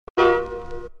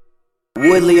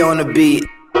Woodley on the beat.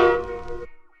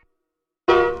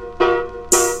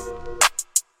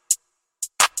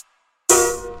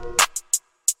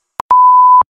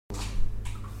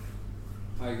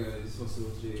 Hi guys,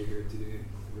 Hustle Jay here today.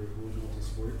 We're going to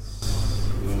sports.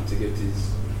 We want to get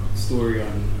his story on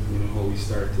how he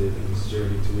started and his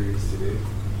journey to where he is today.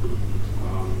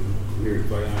 We're at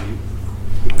Bayani.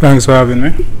 Thanks for having me.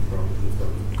 No problem.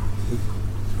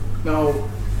 Now,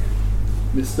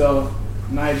 Mr.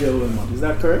 Nigel Wilmot, is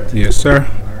that correct? Yes, sir.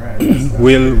 Alright.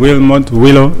 Wilmot,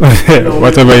 Willow,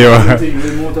 whatever you are.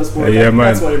 Will Motorsport. Yeah, man.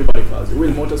 That's what everybody calls it.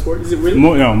 Will Motorsport. Is it Will?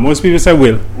 No, most people say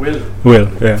Will. Will.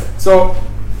 Yeah. So,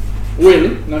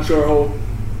 Will, not sure how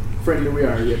friendly we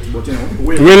are yet, but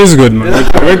Will. Will is good, man.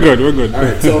 We're good.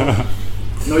 Alright, so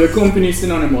now your company is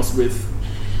synonymous with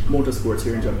motorsports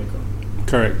here in Jamaica,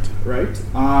 Correct. right?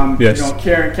 Yes.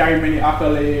 Carry many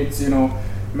accolades,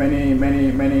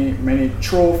 many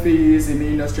trophies in the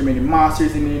industry, many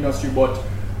masters in the industry, but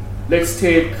let's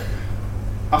take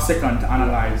a second to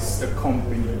analyze the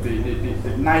company,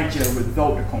 the Nigel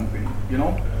without the company,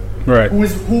 Right. Who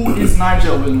is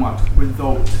Nigel Wilmot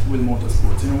without Will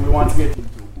Motorsports? We want to get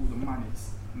into who the man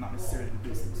is, not necessarily the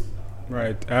business.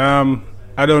 Right.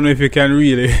 I don't know if you can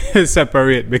really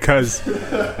separate because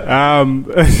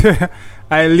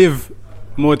I live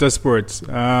motorsports.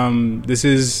 This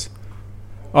is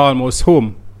almost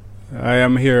home. I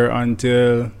am here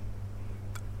until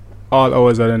all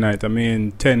hours of the night. I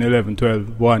mean 10, 11,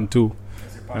 12, 1, 2.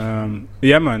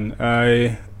 Yeah, man.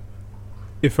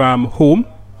 If I'm home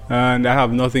and I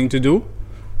have nothing to do,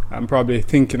 I'm probably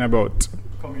thinking about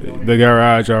the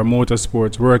garage or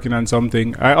motorsports, working on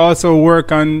something. I also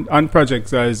work on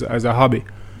projects as a hobby.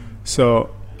 So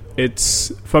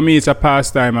for me it's a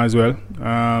pastime as well.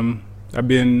 I've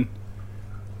been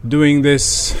doing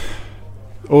this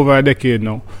over a decade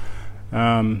now.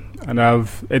 I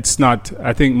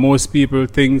think most people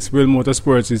think Will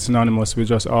Motorsports is synonymous with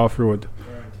just off-road.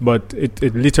 But it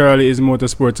literally is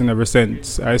motorsports in every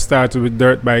sense. I started with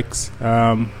dirt bikes.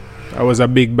 I was a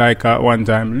big biker at one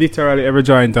time. Literally every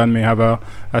joint on me have a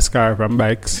scar from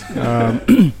bikes.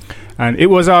 And it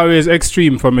was always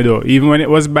extreme for me though. Even when it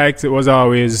was bikes, it was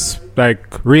always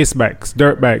like race bikes,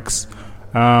 dirt bikes,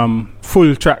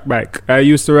 full track bike. I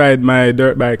used to ride my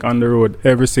dirt bike on the road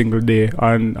every single day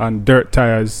on dirt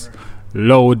tires,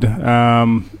 load.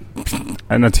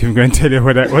 I'm not even going to tell you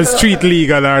whether it was street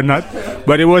legal or not,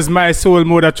 but it was my sole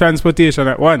mode of transportation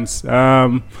at once.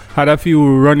 Had a few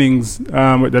runnings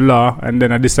with the law, and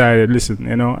then I decided, listen,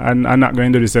 I'm not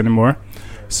going to do this anymore.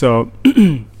 So,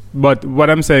 but what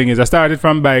I'm saying is I started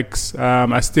from bikes.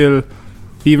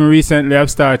 Even recently I've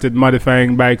started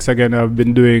modifying bikes again. I've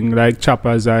been doing like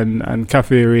choppers and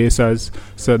cafe racers.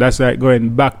 So that's like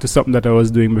going back to something that I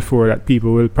was doing before that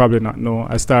people will probably not know.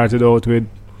 I started out with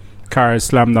cars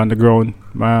slammed on the ground.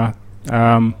 My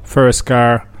first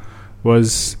car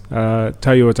was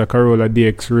Toyota Corolla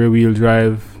DX rear wheel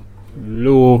drive,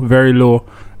 low, very low,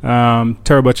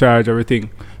 turbocharged everything.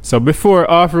 So before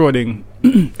off-roading,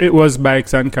 it was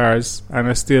bikes and cars, and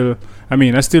I still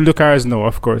do cars now,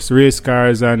 of course, race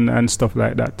cars and stuff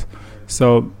like that.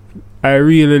 So I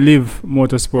really live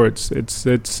motorsports.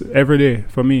 It's every day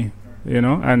for me,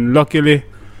 and luckily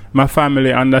my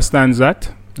family understands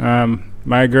that.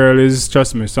 My girl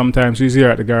trust me, sometimes she's here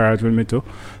at the garage with me too.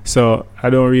 So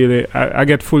I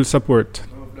get full support.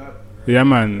 Yeah,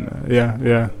 man.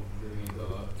 Yeah.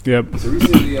 Yep. So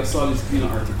recently I saw this Gleaner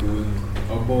article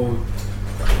about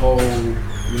how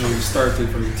you started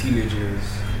from your teenage years,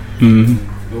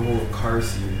 the whole car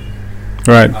scene.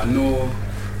 Right. I know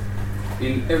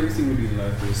in everything we do in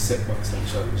life there's setbacks and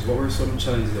challenges. What were some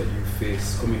challenges that you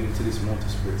faced coming into this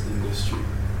motorsports industry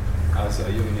as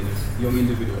a young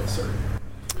individual? Sorry.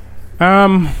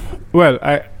 Well,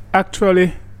 I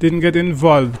actually didn't get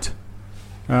involved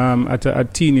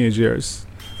at teenage years.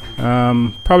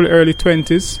 Probably early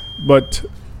 20s, but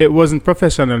it wasn't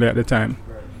professionally at the time.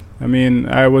 I mean,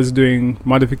 I was doing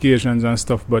modifications and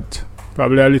stuff, but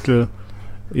probably a little,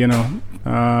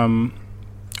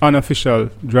 unofficial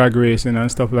drag racing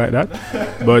and stuff like that.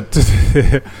 But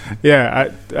yeah,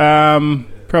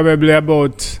 probably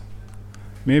about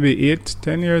maybe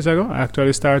 8-10 years ago, I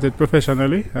actually started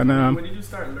professionally. And when did you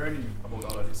start learning about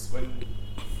all of this?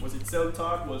 Was it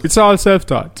self-taught? It's all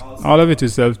self-taught. All of it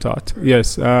is self-taught.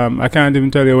 Yes. I can't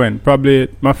even tell you when. Probably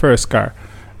my first car.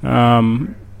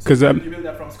 So you built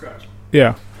that from scratch?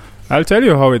 Yeah. I'll tell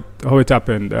you how it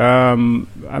happened.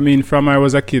 From I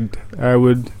was a kid, I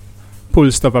would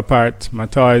pull stuff apart, my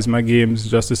toys, my games,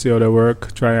 just to see how they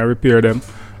work, try and repair them.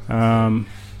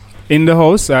 in the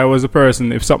house, I was a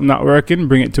person, if something not working,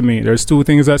 bring it to me. There's two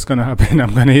things that's going to happen.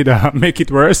 I'm going to either make it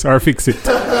worse or fix it.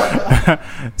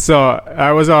 So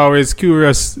I was always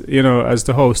curious, as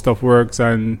to how stuff works,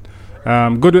 and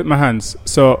good with my hands.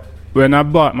 So when I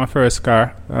bought my first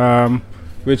car,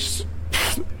 which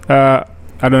I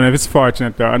don't know if it's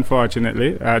fortunate or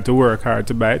unfortunately, I had to work hard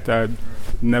to buy it. I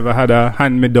never had a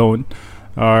hand-me-down,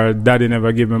 or daddy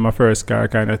never gave me my first car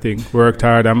kind of thing. Worked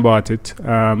hard and bought it.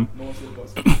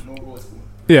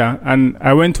 Yeah, and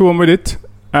I went home with it,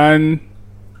 and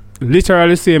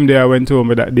literally the same day I went home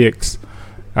with that DX,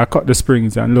 I cut the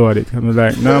springs and lowered it. I was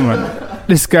like, no man,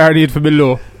 this car need to be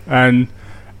low. And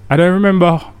I don't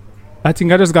remember, I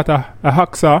think I just got a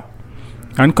hacksaw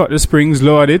and cut the springs,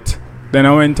 lowered it. Then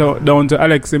I went down to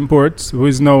Alex Imports, who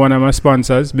is now one of my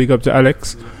sponsors. Big up to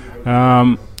Alex.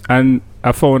 And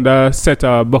I found a set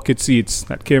of bucket seats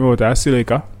that came out of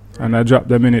silica, and I dropped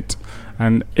them in it.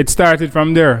 And it started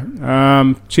from there.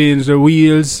 Changed the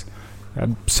wheels.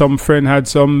 Some friend had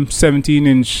some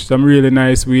 17-inch, some really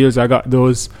nice wheels. I got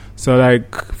those. So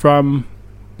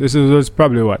this was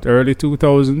probably early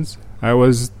 2000s. I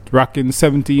was rocking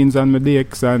 17s on my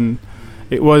DX, and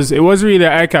it was really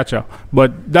an eye catcher.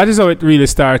 But that is how it really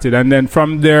started. And then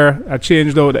from there, I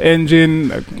changed out the engine,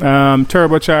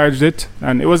 turbocharged it,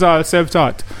 and it was all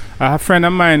self-taught. I have a friend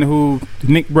of mine who,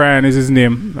 Nick Bryan is his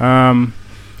name.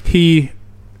 He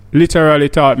literally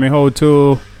taught me how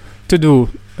to do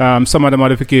some of the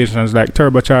modifications like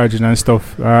turbocharging and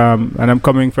stuff. And I'm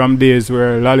coming from days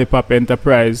where Lollipop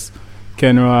Enterprise,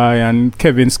 Ken Roy and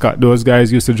Kevin Scott, those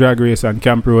guys used to drag race on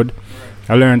Camp Road.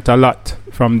 I learned a lot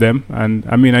from them, and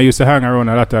I used to hang around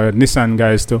a lot of Nissan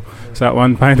guys too. So at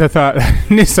one point I thought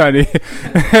Nissan,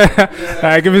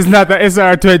 like if it's not an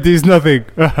SR20, it's nothing.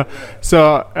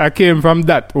 So I came from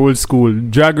that old school,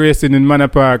 drag racing in Manor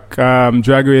Park,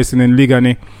 drag racing in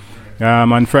Ligani,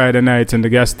 on Friday nights in the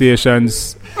gas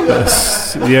stations.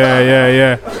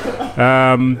 Yeah.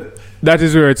 That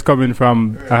is where it's coming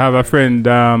from. I have a friend,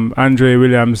 Andre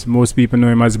Williams. Most people know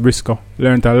him as Briscoe.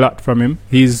 Learned a lot from him.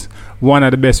 He's one of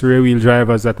the best rear wheel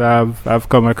drivers that I've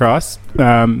come across.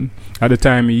 At the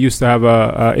time, he used to have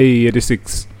a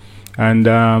AE86,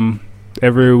 and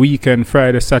every weekend,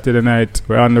 Friday, Saturday night,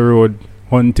 we're on the road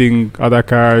hunting other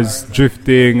cars,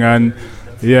 drifting, and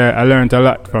I learned a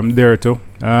lot from there too.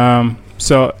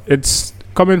 So it's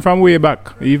coming from way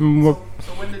back. Even so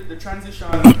when the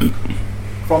transition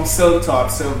from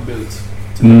self-taught, self-built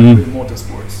to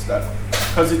motorsports,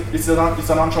 because it's an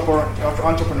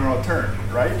entrepreneurial term,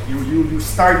 right? You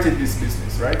started this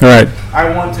business, right? Right.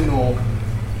 I want to know,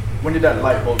 when did that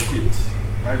light bulb hit?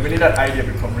 Right? When did that idea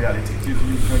become reality?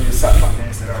 When you sat back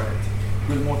and said, all right,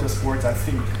 with motorsports, I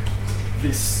think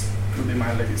this will be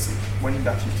my legacy. When did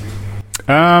that hit you?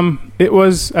 It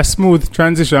was a smooth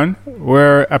transition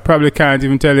where I probably can't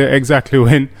even tell you exactly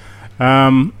when.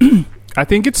 I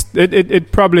think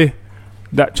it probably,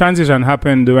 that transition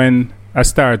happened when I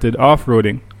started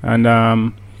off-roading, and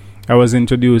I was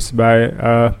introduced by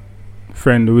a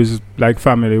friend who is like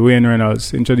family, Wayne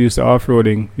Reynolds, introduced to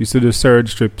off-roading. He used to do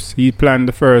Surge trips. He planned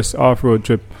the first off-road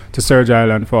trip to Surge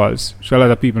Island Falls, which a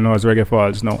lot of people know as Reggae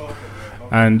Falls now.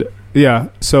 And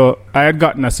so I had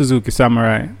gotten a Suzuki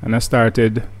Samurai, and I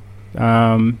started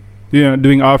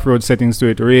doing off-road settings to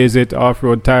it, raise it,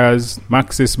 off-road tires,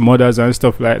 Maxxis, Modders and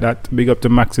stuff like that. Big up to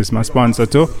Maxxis, my sponsor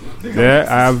too. I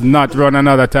have not run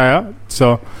another tire.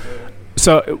 So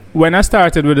when I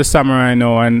started with the Samurai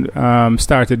now and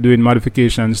started doing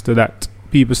modifications to that,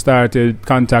 people started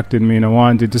contacting me,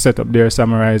 wanted to set up their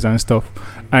Samurais and stuff.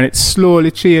 And it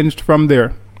slowly changed from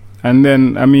there. And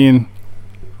then,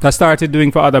 I started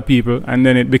doing for other people, and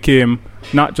then it became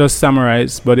not just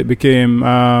Samurais, but it became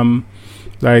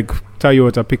like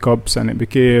Toyota pickups, and it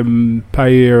became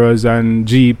Pajeros and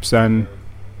Jeeps, and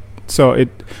so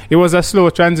it was a slow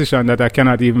transition that I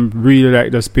cannot even really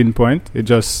just pinpoint. It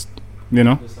just,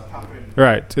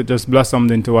 right, it just blossomed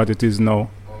into what it is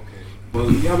now. Okay.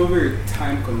 Well, you have a very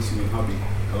time-consuming hobby,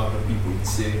 a lot of people would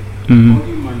say. Mm-hmm. How do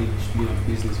you manage being a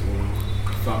business owner,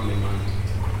 family man,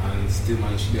 and still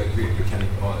manage to be a great mechanic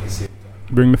all at the same time?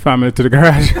 Bring the family to the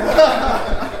garage.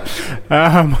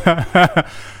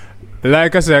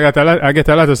 Like I said, I get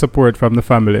a lot of support from the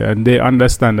family, and they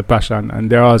understand the passion,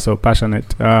 and they're also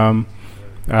passionate. I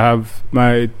have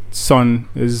my son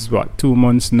is 2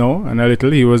 months now, and a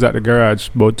little. He was at the garage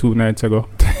about 2 nights ago.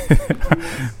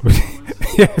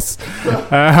 Yes.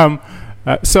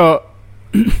 So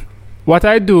what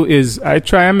I do is I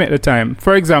try and make the time.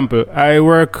 For example, I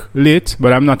work late,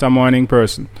 but I'm not a morning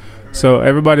person. So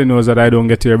everybody knows that I don't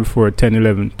get here before 10,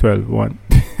 11, 12, 1.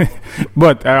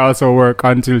 but I also work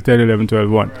until 10, 11, 12,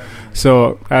 1.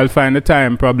 So I'll find the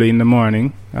time probably in the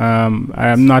morning. I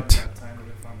am not...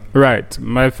 Right.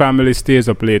 My family stays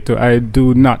up late too. I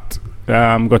do not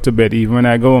go to bed even when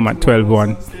I go home at 12,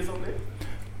 1.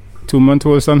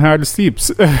 2-month-old son hardly sleeps.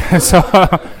 So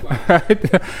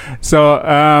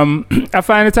I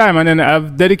find the time, and then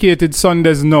I've dedicated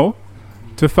Sundays now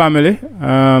to family.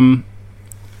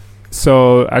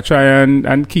 So I try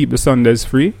and keep the Sundays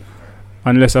free,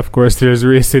 unless of course there's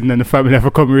racing and the family have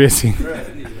to come racing.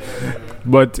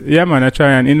 But yeah, man, I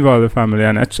try and involve the family,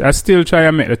 and I still try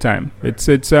and make the time.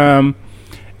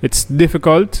 It's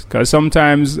difficult because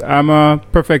sometimes I'm a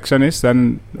perfectionist,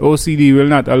 and OCD will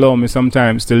not allow me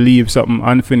sometimes to leave something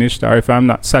unfinished, or if I'm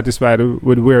not satisfied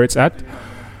with where it's at,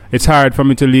 it's hard for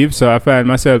me to leave. So I find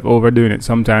myself overdoing it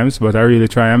sometimes, but I really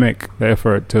try and make the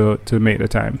effort to make the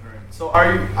time. So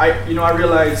are you? I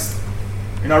realized,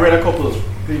 I read a couple of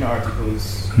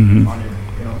articles on it.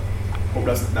 Hope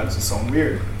that doesn't sound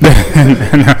weird.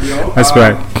 That's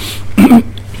right.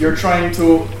 You're trying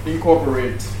to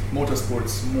incorporate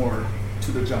motorsports more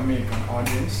to the Jamaican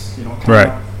audience.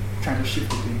 Trying to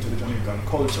shift it into the Jamaican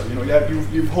culture.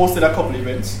 You've hosted a couple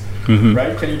events,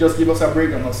 right? Can you just give us a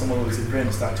breakdown of some of those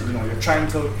events that you're trying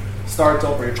to start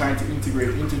up, or you're trying to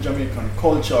integrate into Jamaican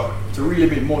culture to really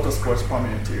make motorsports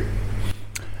prominent here?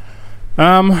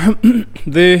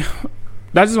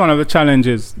 That is one of the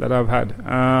challenges that I've had.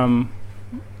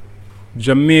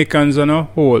 Jamaicans on a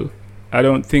whole, I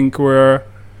don't think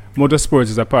motorsports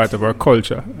is a part of our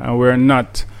culture, and we're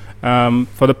not.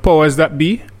 For the powers that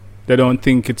be, they don't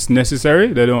think it's necessary.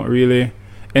 They don't really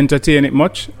entertain it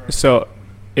much. So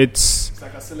it's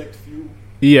like a select few.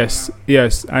 Yes,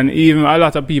 and even a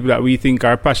lot of people that we think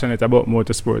are passionate about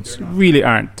motorsports really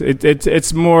aren't.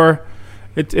 It's more.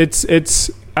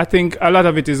 It's. I think a lot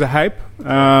of it is a hype,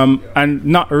 and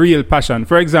not real passion.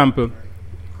 For example,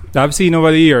 I've seen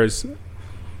over the years,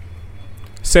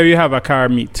 say you have a car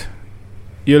meet,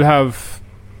 you'll have,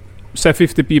 say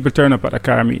 50 people turn up at a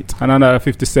car meet, and another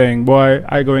 50 saying, boy,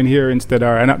 I go in here instead,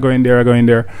 or I'm not going there, I go in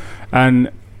there.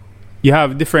 And you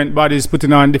have different bodies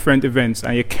putting on different events,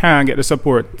 and you can't get the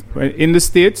support. In the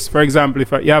States, for example,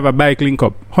 if you have a bike link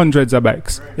up, hundreds of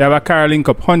bikes. You have a car link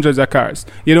up, hundreds of cars.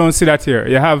 You don't see that here.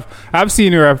 I've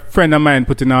seen here a friend of mine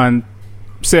putting on,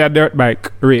 say, a dirt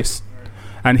bike race.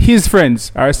 And his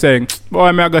friends are saying, boy,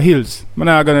 I'm going to go hills. I'm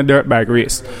not going to dirt bike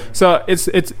race. So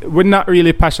we're not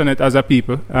really passionate as a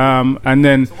people. And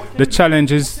then the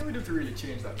challenge is... What can we do to really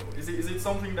change that, though? Is it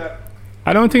something that...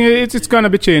 I don't think it's going to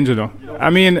be changed, I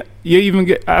mean,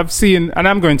 I've seen, and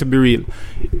I'm going to be real,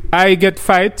 I get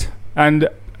fight and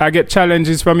I get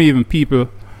challenges from even people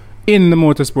in the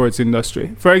motorsports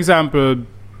industry. For example,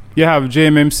 you have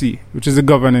JMMC, which is the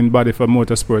governing body for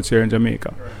motorsports here in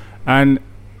Jamaica. Right. And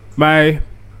my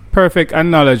perfect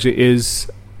analogy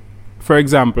is, for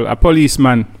example, a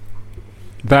policeman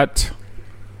that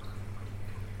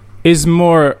is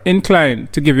more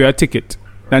inclined to give you a ticket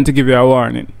than to give you a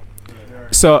warning.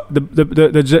 So the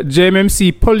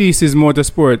JMMC polices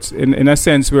motorsports in a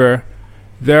sense where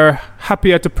they're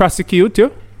happier to prosecute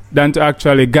you than to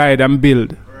actually guide and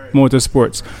build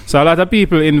motorsports. So a lot of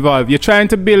people involved, you're trying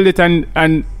to build it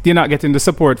and you're not getting the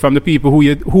support from the people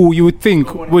who you would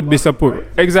think would be support.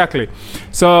 Exactly.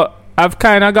 So I've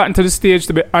kind of gotten to the stage,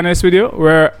 to be honest with you,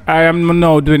 where I am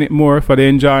now doing it more for the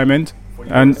enjoyment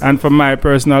and for my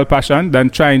personal passion than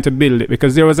trying to build it,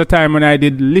 because there was a time when I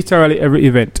did literally every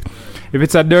event. If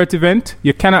it's a dirt event,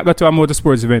 you cannot go to a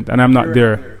motorsports event and I'm not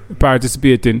there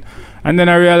participating. And then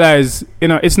I realized,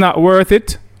 it's not worth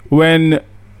it when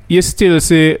you still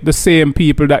see the same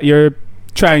people that you're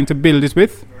trying to build it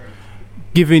with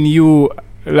giving you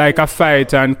like a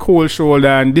fight and cold shoulder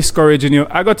and discouraging you.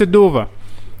 I go to Dover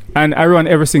and I run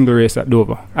every single race at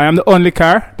Dover. I am the only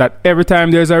car that every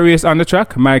time there's a race on the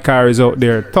track, my car is out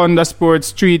there. Thunder Sport,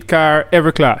 street car,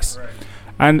 every class.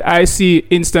 And I see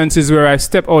instances where I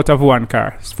step out of one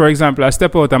car. For example, I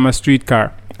step out of my street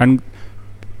car and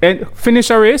finish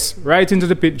a race, right into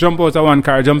the pit, jump out of one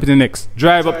car, jump in the next,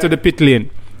 drive up to the pit lane.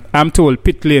 I'm told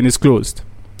pit lane is closed.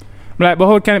 I'm like, but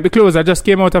how can it be closed? I just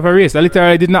came out of a race. I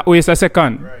literally did not waste a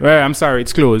second. Well, I'm sorry,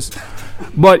 it's closed.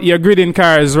 But your gridding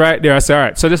car is right there. I say, all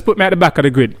right, so just put me at the back of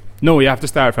the grid. No, you have to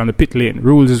start from the pit lane.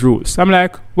 Rules is rules. I'm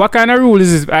like, what kind of rule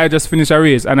is this if I just finish a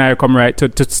race and I come right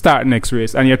to start next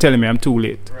race and you're telling me I'm too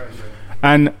late? Right.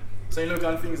 And so you look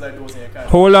on things like those in your car.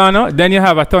 Hold on, then you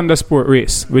have a Thunder Sport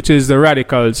race, which is the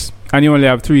Radicals, and you only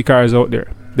have 3 cars out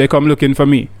there. They come looking for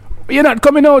me. You're not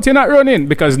coming out, you're not running,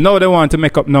 because now they want to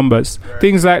make up numbers. Right.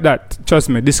 Things like that, trust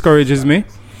me, discourages me.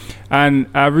 And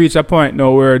I've reached a point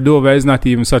now where Dover is not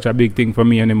even such a big thing for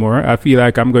me anymore. I feel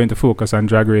like I'm going to focus on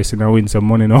drag racing and win some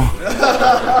money now.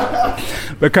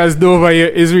 Because Dover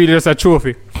is really just a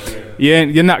trophy.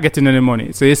 You're not getting any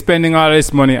money. So you're spending all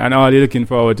this money and all you're looking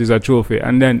forward to is a trophy.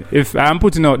 And then if I'm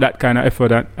putting out that kind of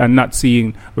effort and not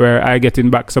seeing where I getting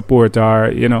back support,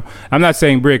 or, you know, I'm not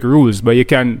saying break rules, but you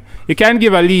can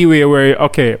give a leeway where,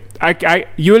 okay,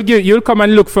 you'll come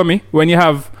and look for me when you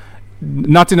have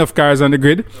not enough cars on the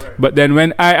grid. Right. But then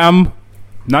when I am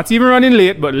not even running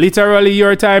late, but literally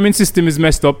your timing system is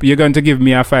messed up, you're going to give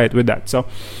me a fight with that. So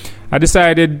I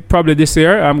decided probably this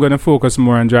year I'm going to focus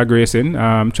more on drag racing,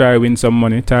 try to win some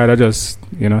money, tired of just,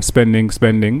 you know,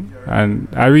 spending. And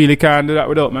I really can't do that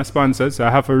without my sponsors.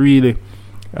 I have to really,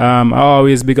 I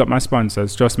always big up my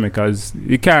sponsors, trust me, because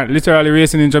you can't, literally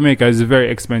racing in Jamaica is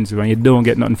very expensive and you don't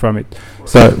get nothing from it.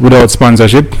 So without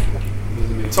sponsorship.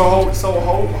 So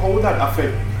how would that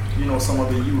affect, you know, some of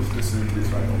the youth listening to this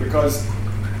right now? Because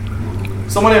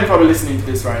some of them probably listening to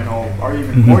this right now are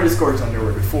even more discouraged than they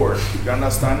were before. You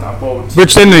understand about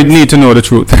which then they need to know the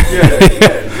truth.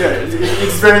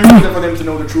 It's very important for them to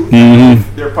know the truth.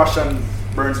 If their passion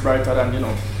burns brighter than, you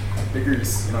know, the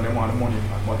grease, you know, they want the money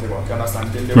and whatever. You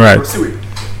understand? Then they will pursue it.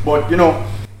 But you know.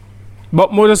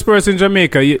 But motorsports in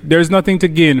Jamaica, there's nothing to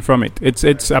gain from it. It's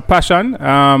a passion.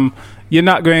 You're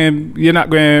not going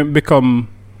to become,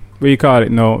 what do you call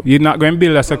it now? You're not going to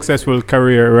build a successful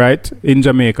career, right, in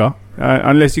Jamaica,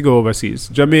 unless you go overseas.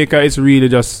 Jamaica is really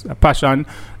just a passion,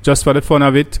 just for the fun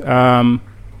of it.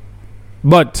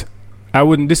 But I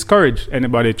wouldn't discourage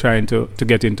anybody trying to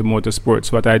get into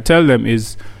motorsports. What I tell them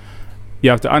is you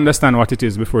have to understand what it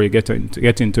is before you get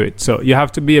into it. So you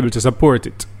have to be able to support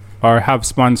it or have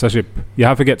sponsorship. You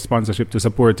have to get sponsorship to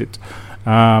support it.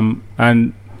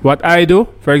 And what I do,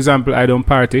 for example, I don't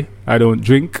party, I don't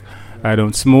drink, I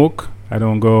don't smoke, I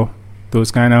don't go those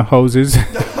kind of houses.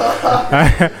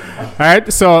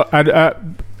 Alright, so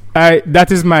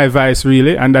that is my vice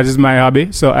really, and that is my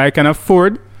hobby. So I can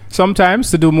afford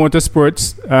sometimes to do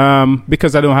motorsports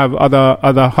because I don't have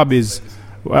other hobbies.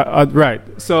 Right,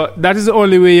 so that is the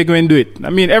only way you're going to do it. I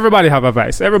mean, everybody have a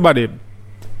vice. Everybody,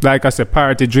 like I said,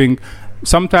 party, drink.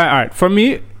 Sometimes, alright, for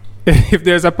me, if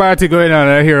there's a party going on,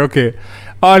 I hear, okay,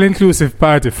 all-inclusive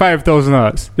party,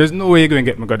 $5,000. There's no way you're going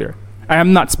to get me go there. I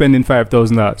am not spending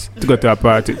 $5,000 to go to a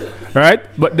party, right?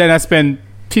 But then I spend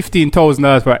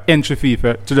 $15,000 for entry fee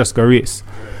to just go race,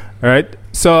 right?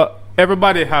 So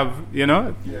everybody have, you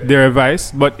know, their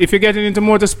advice. But if you're getting into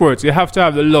motorsports, you have to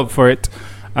have the love for it.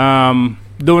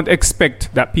 Don't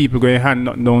expect that people going to hand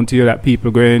nothing down to you, that people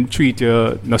going to treat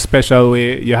you in a special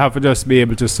way. You have to just be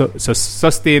able to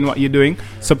sustain what you're doing,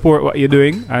 support what you're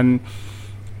doing, and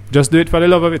just do it for the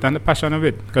love of it and the passion of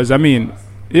it. Because I mean,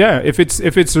 yeah, if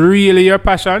it's really your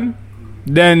passion,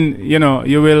 then you know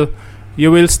you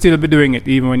will still be doing it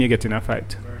even when you get in a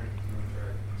fight. Right.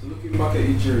 So looking back at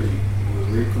your journey,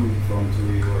 where you're coming from to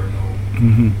where you are now,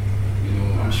 you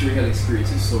know, I'm sure you had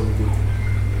experiences some good, you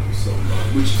know, some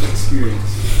bad. Which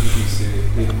experience would you say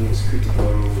played the most critical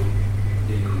role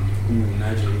in who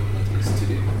Nigel Wilmot is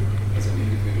today as an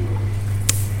individual?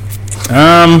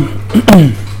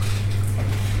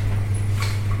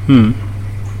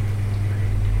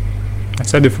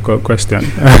 That's a difficult question.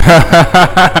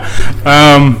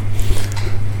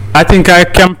 I think I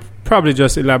can probably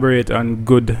just elaborate on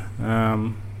good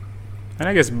and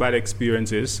I guess bad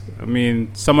experiences. I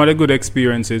mean, some of the good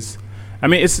experiences. I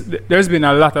mean, there's been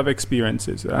a lot of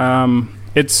experiences. And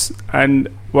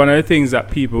one of the things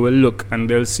that people will look and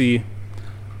they'll see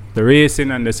the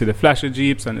racing and they see the flashy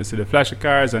jeeps and they see the flashy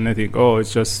cars and they think, oh,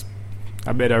 it's just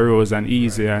a bed of roses and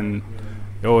easy and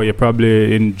oh, you're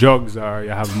probably in drugs or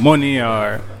you have money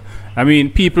or... I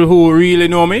mean, people who really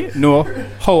know me know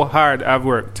how hard I've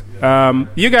worked.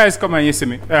 You guys come and you see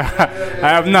me. I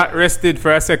have not rested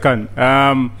for a second.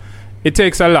 It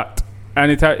takes a lot.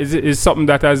 And it is something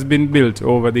that has been built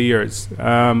over the years.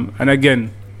 And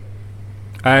again,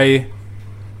 I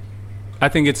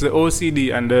think it's the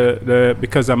OCD and the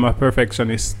because I'm a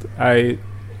perfectionist, I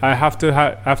have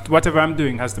to whatever I'm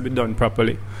doing has to be done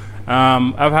properly.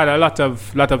 I've had a lot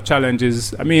of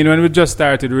challenges. I mean, when we just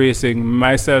started racing,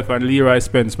 myself and Leroy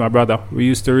Spence, my brother, we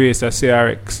used to race a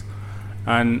CRX,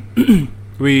 and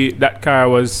that car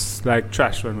was like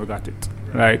trash when we got it.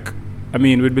 Like, I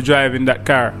mean, we'd be driving that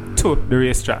car to the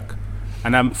racetrack,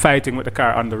 and I'm fighting with the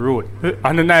car on the road,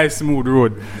 on a nice smooth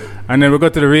road, and then we go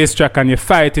to the racetrack and you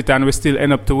fight it, and we still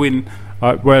end up to win.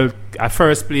 Well, a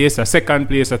first place, a second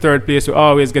place, a third place, we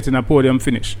always get in a podium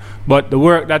finish. But the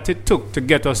work that it took to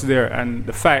get us there and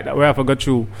the fight that we have to go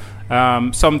through,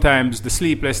 sometimes the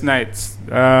sleepless nights,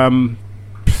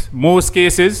 most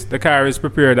cases, the car is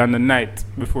prepared on the night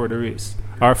before the race,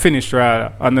 or finished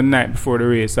rather on the night before the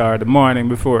race, or the morning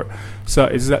before. So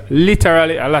it's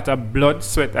literally a lot of blood,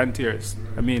 sweat, and tears.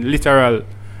 I mean, literally.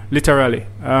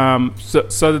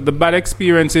 So the bad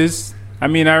experiences. I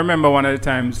mean, I remember one of the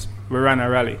times we ran a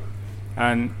rally,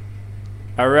 and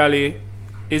a rally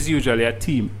is usually a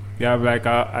team. You have like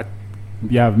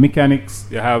you have mechanics,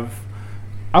 you have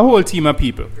a whole team of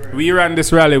people. Right. We ran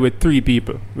this rally with 3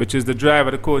 people, which is the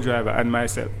driver, the co-driver, and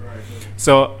myself. Right.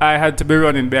 So I had to be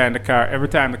running behind the car. Every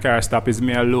time the car stops, it's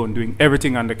me alone doing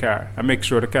everything on the car and make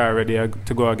sure the car ready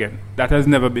to go again. That has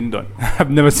never been done. I've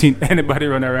never seen anybody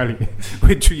run a rally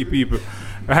with 3 people,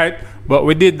 right? But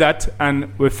we did that,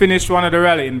 and we finished one of the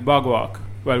rally in Bogwalk.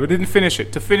 Well, we didn't finish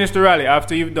it. To finish the rally,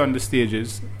 after you've done the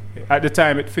stages, at the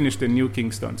time it finished in New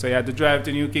Kingston. So you had to drive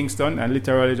to New Kingston and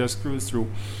literally just cruise through.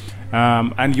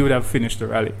 And you would have finished the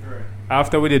rally. Right.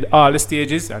 After we did all the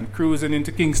stages and cruising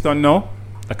into Kingston now,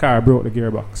 the car broke the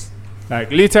gearbox.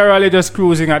 Like literally just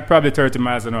cruising at probably 30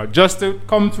 miles an hour just to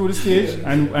come through the stage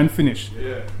and finish.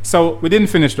 Yeah. So we didn't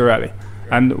finish the rally.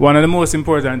 Yeah. And one of the most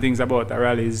important things about a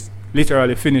rally is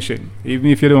literally finishing. Even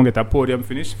if you don't get a podium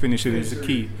finish, finishing is the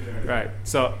key. Yeah. Right.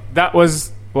 So that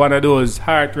was one of those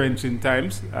heart-wrenching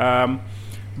times.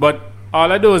 But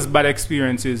all of those bad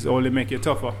experiences only make you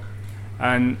tougher.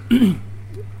 And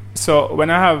so when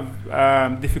I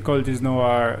have difficulties now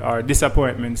or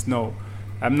disappointments now,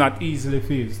 I'm not easily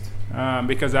fazed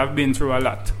because I've been through a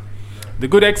lot. The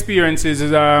good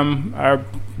experiences are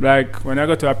like when I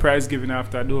go to a prize giving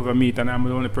after a Dover meet and I'm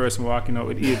the only person walking out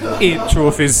with eight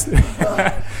trophies.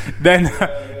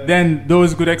 then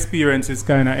those good experiences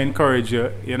kind of encourage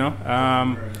you, you know.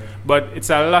 But it's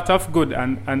a lot of good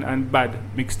and bad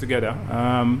mixed together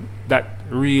that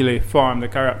really form the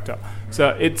character.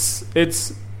 So it's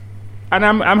and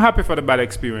I'm happy for the bad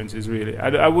experiences, really.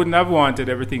 I wouldn't have wanted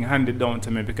everything handed down to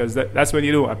me because that's when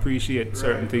you don't appreciate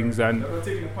certain things. And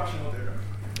taking the passion out there.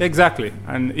 Exactly.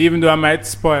 And even though I might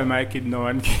spoil my kid now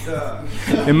and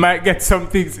he might get some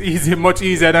things much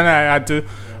easier than I had to.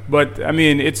 But I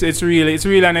mean it's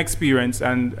really an experience,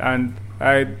 and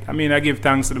I mean I give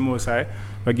thanks to the Most High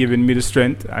for giving me the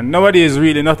strength. And nowadays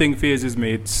really nothing phases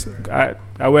me.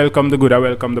 I welcome the good, I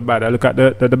welcome the bad. I look at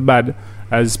the bad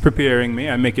as preparing me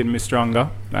and making me stronger,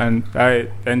 and I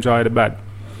enjoy the bad.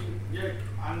 Yeah,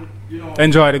 and you know,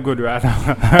 enjoy the good rather.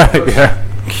 Yeah.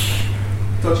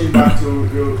 Touching back to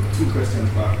your 2 questions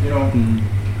back, you know,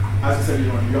 as you said, you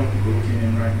know, young people looking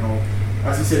in right now,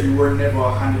 as you said, you were never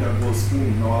handed a gold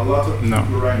spoon. Now, a lot of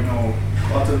people right now,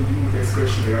 a lot of youth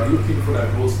especially, are looking for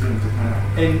that gold spoon to kind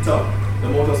of enter the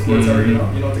motorsports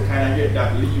arena, you know, to kind of get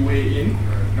that leeway in.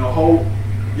 You know, how,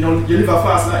 you know, you live a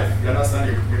fast life, you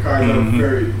understand? Your cars are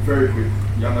very, very quick,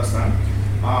 you understand?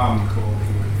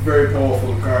 Very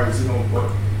powerful cars, you know, but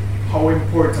how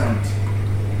important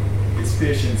is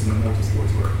patience in the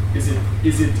motorsports world? Is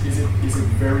it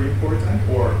very important,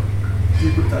 or do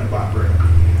you put it on the back burner?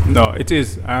 No, it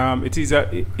is.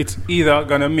 It's either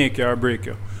gonna make you or break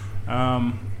you.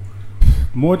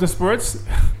 Motorsports,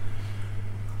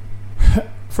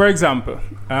 for example,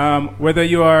 whether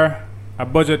you are a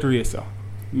budget racer,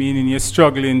 meaning you're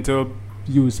struggling to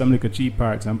use some little cheap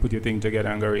parts and put your thing together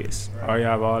and go race, or you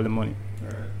have all the money,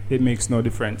 it makes no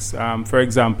difference. For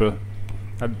example,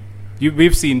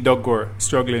 we've seen Doug Gore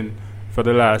struggling for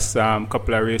the last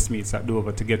couple of race meets at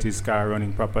Dover to get his car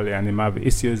running properly, and him have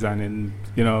issues and in,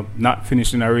 you know, not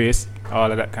finishing a race,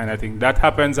 all of that kind of thing. That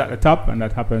happens at the top and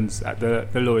that happens at the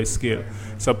lowest scale.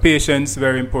 So patience,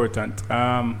 very important.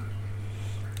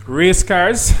 Race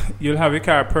cars, you'll have your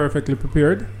car perfectly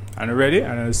prepared and ready,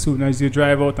 and as soon as you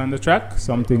drive out on the track,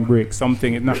 something breaks,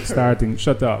 something is not starting,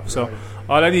 shut off. So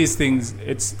all of these things,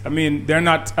 they're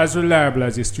not as reliable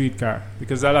as your street car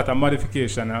because a lot of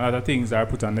modification and a lot of things are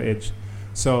put on the edge.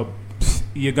 So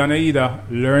you're going to either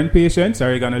learn patience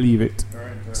or you're going to leave it.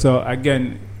 Right. So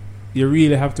again, you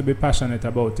really have to be passionate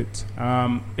about it.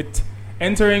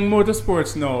 Entering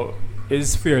motorsports now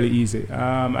is fairly easy.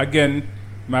 Again,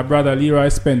 my brother Leroy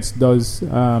Spence does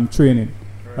training,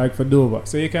 like for Dover.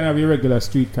 So you can have your regular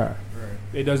street car.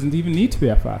 Right. It doesn't even need to be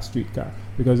a fast street car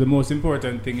because the most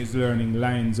important thing is learning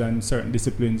lines and certain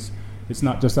disciplines. It's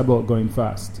not just about going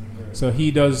fast. Right. So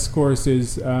he does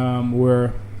courses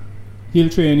where he'll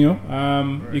train you.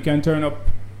 You can turn up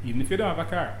even if you don't have a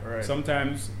car. Right.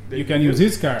 Sometimes you can use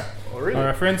his car or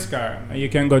a friend's car, and you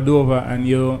can go Dover and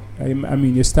you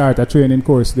start a training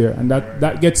course there, and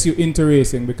that gets you into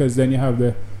racing because then you have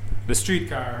the street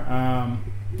car.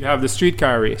 You have the street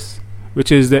car race,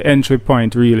 which is the entry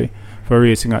point really for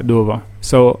racing at Dover.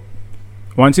 So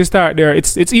once you start there,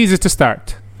 it's easy to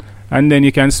start. and then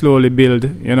you can slowly build,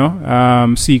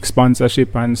 seek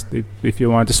sponsorship, and if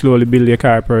you want to slowly build your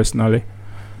car personally.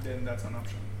 Then that's an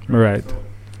option. Right. So,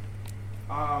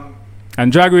 and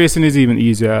drag racing is even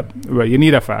easier. Well, you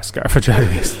need a fast car for drag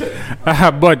racing.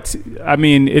 But, I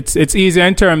mean, it's easier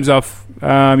in terms of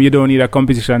you don't need a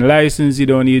competition license, you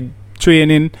don't need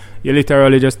training. You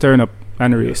literally just turn up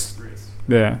and race.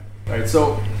 Yeah. Right,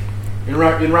 so in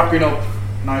wrapping up,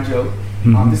 Nigel,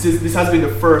 this has been the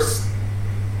first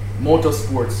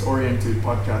motorsports-oriented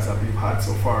podcast that we've had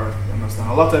so far. You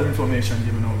understand? A lot of information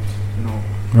given out,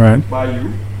 right, by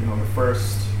you. The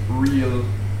first real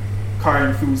car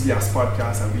enthusiast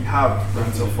podcast that we have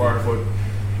done so far. But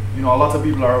a lot of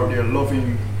people are out there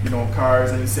loving,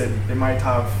 cars. And you said they might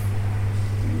not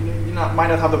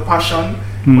have the passion,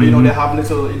 but they have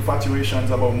little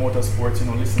infatuations about motorsports.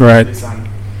 Listening right. to this and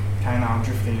kind of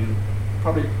drifting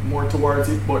probably more towards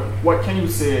it. But what can you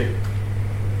say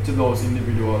to those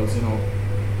individuals,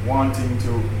 wanting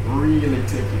to really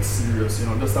take it serious?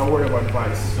 Just a word of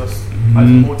advice, just as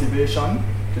motivation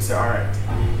to say, all right,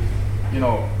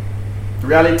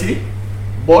 reality,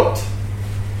 but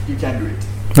you can do it.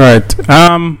 Right.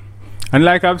 And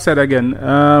like I've said again,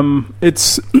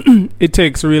 it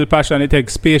takes real passion, it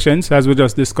takes patience, as we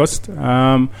just discussed.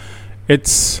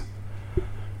 It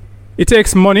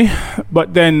takes money,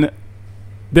 but then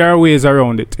there are ways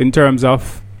around it in terms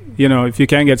of, if you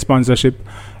can get sponsorship.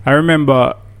 I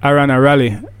remember I ran a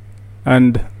rally,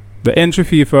 and the entry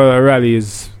fee for a rally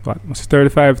is was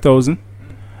 35,000.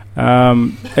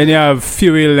 And you have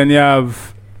fuel, and you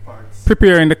have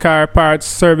preparing the car, parts,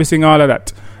 servicing, all of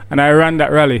that. And I ran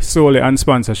that rally solely on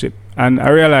sponsorship. And I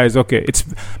realized, okay,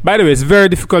 by the way, it's very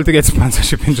difficult to get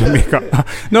sponsorship in Jamaica.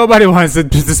 Nobody wants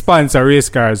to sponsor race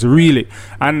cars, really.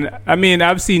 And I mean,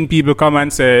 I've seen people come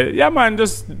and say, yeah, man,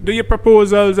 just do your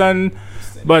proposals.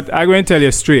 But I'm going to tell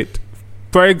you straight.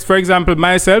 For example,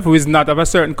 myself, who is not of a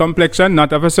certain complexion,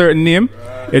 not of a certain name,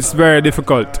 it's very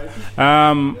difficult.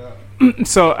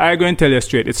 So I'm going to tell you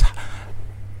straight.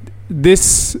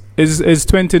 This is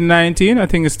 2019. I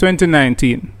think it's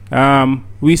 2019.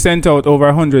 We sent out over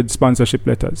 100 sponsorship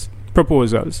letters,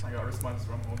 proposals. I got response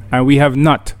from home. And we have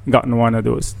not gotten one of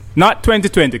those. Not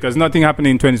 2020, because nothing happened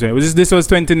in 2020. This was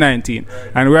 2019.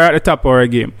 Right. And we're at the top of our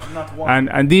game. Not one.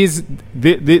 And these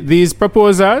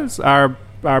proposals are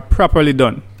properly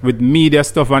done with media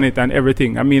stuff on it and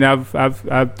everything. I mean, I've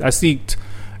seeked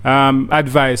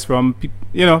advice from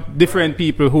different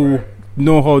people who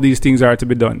know how these things are to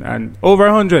be done, and over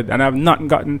 100, and I've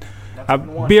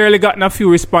barely gotten a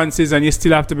few responses, and you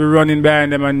still have to be running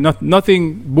behind them, and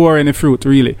nothing bore any fruit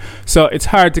really. So it's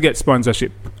hard to get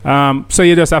sponsorship. So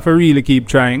you just have to really keep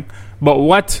trying. But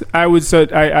what I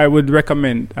would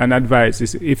recommend and advise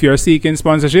is, if you're seeking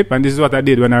sponsorship, and this is what I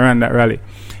did when I ran that rally,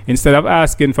 instead of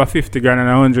asking for 50 grand and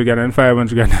 100 grand and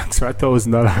 500 grand, ask for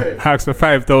 $1,000, ask for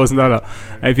 $5,000.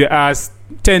 If you ask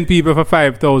 10 people for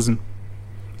 5,000,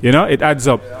 it adds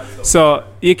up. So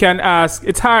you can ask.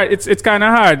 It's hard. It's kind of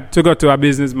hard to go to a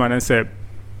businessman and say,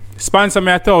 sponsor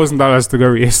me $1,000 to go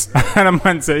race, and a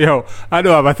man say, yo, I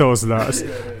don't have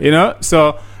 $1,000.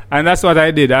 So, and that's what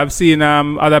I did. I've seen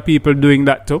other people doing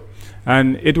that too,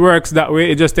 and it works that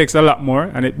way. It just takes a lot more,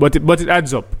 but it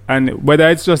adds up. And whether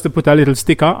it's just to put a little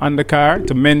sticker on the car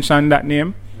to mention that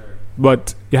name,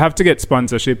 but you have to get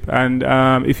sponsorship. And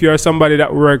if you're somebody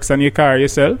that works on your car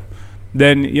yourself,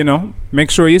 then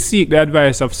make sure you seek the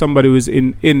advice of somebody who's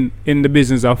in the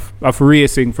business of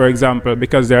racing, for example,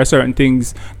 because there are certain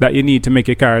things that you need to make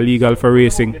your car legal for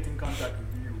racing. Get in contact with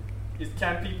you.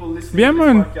 Can people listening to this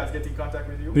podcast get in contact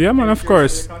with you? Yeah, man, of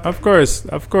course.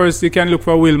 You can look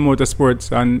for Will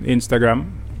Motorsports on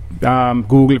Instagram.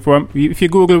 If you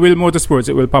Google Will Motorsports,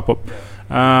 it will pop up.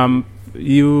 On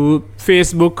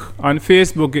Facebook,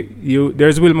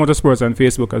 there's Will Motorsports on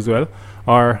Facebook as well,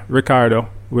 or Ricardo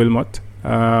Wilmot.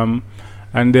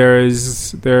 And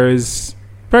there's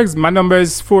my number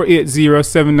is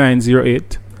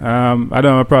 480-7908. I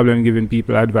don't have a problem giving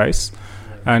people advice.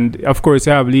 And of course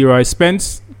you have Leroy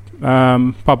Spence,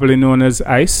 popularly known as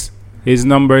Ice. His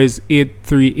number is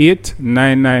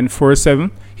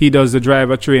 838-9947. He does the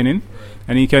driver training,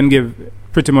 and he can give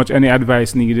pretty much any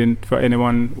advice needed for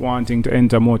anyone wanting to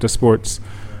enter motorsports.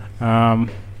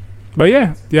 But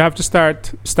yeah, you have to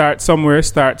start somewhere,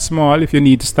 start small if you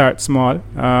need to start small.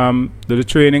 Do the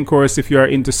training course if you are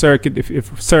into circuit.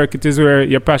 If circuit is where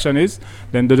your passion is,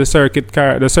 then do the circuit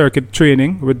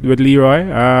training with Leroy.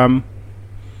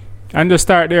 And just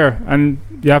start there. And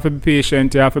you have to be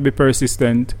patient, you have to be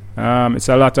persistent. It's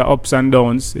a lot of ups and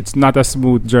downs. It's not a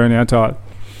smooth journey at all.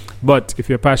 But if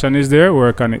your passion is there,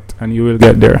 work on it and you will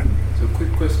get there. So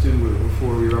quick question, Will,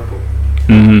 before we wrap up.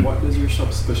 Mhm. What does your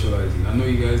shop specialize in? I know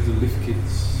you guys do lift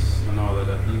kits and all of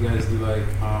that. You guys do like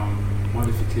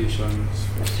modifications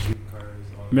for street cars.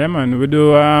 Yeah, man, we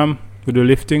do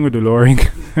lifting, we do lowering,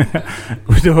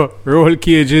 we do roll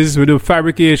cages, we do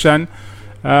fabrication.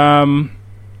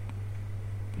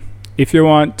 If you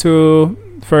want to,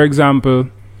 for example,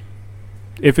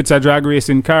 if it's a drag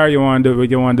racing car, you want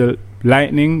to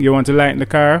lighten the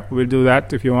car, we'll do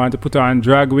that. If you want to put on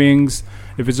drag wings,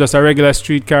 if it's just a regular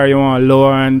street car, you want to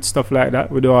lower and stuff like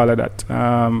that, we do all of that.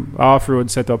 Off-road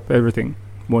setup, everything,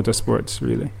 motorsports,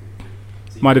 really.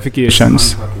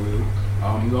 Modifications.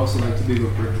 We also like to big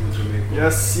up Red Bull Jamaica.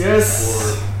 Yes.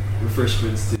 For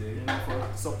refreshments today. For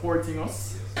supporting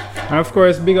us. And of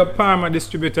course, big up Parma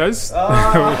distributors.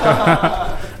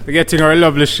 We're getting our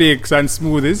lovely shakes and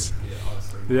smoothies. Yeah,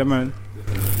 awesome. Yeah, man.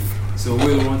 Definitely. So,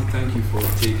 Will, I want to thank you for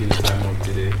taking the time out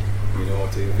today. You know,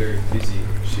 to a very busy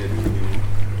schedule.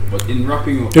 But in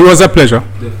wrapping up, It was a pleasure.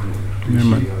 definitely Yeah,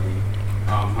 man.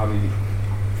 having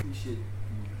appreciate you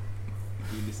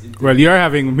doing this interview. Well, you're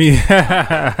having me.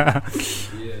 Yeah,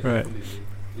 Right. definitely.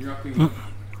 In wrapping up,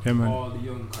 Yeah, man. all the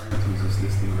young car enthusiasts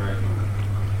listening right now,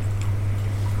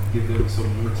 give them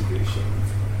some motivation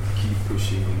to keep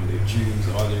pushing, you know, their dreams,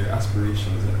 all their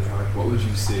aspirations at their heart. What would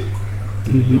you say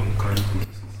to the young car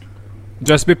enthusiasts?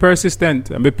 Just be persistent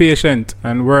and be patient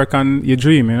and work on your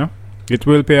dream, you know. It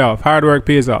will pay off. Hard work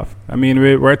pays off. I mean,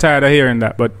 we're tired of hearing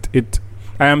that, but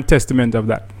I am testament of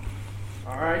that.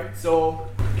 Alright, so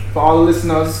for all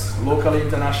listeners, locally,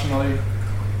 internationally,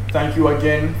 thank you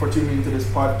again for tuning into this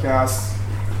podcast.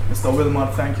 Mr.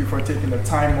 Wilmot, thank you for taking the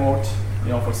time out,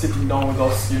 you know, for sitting down with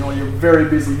us. You know, you're very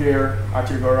busy here at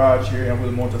your garage here in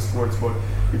Will Motorsports, but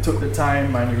you took the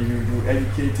time and you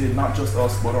educated not just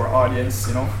us, but our audience,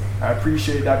 you know. I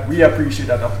appreciate that. We appreciate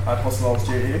that at Hustle House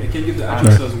JA. You can give the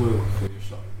address as well for your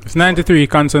shop. It's 93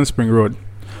 Constant Spring Road.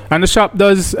 And the shop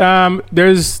does,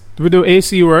 we do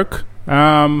AC work.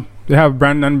 They have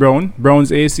Brandon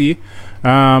Brown's AC. We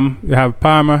have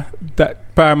Parma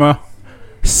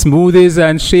smoothies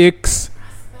and shakes,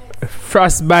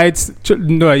 frostbites.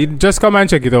 No, you just come and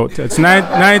check it out. It's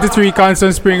 93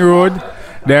 Constant Spring Road.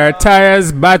 There are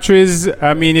tires, batteries.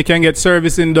 I mean, you can get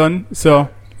servicing done. So,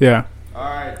 yeah.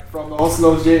 Alright, from the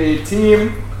Hustle House JA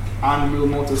team and Will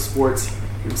Motorsports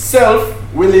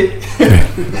himself, Willie.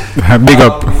 Big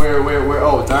up. We're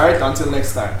out. Alright, until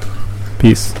next time.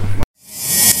 Peace.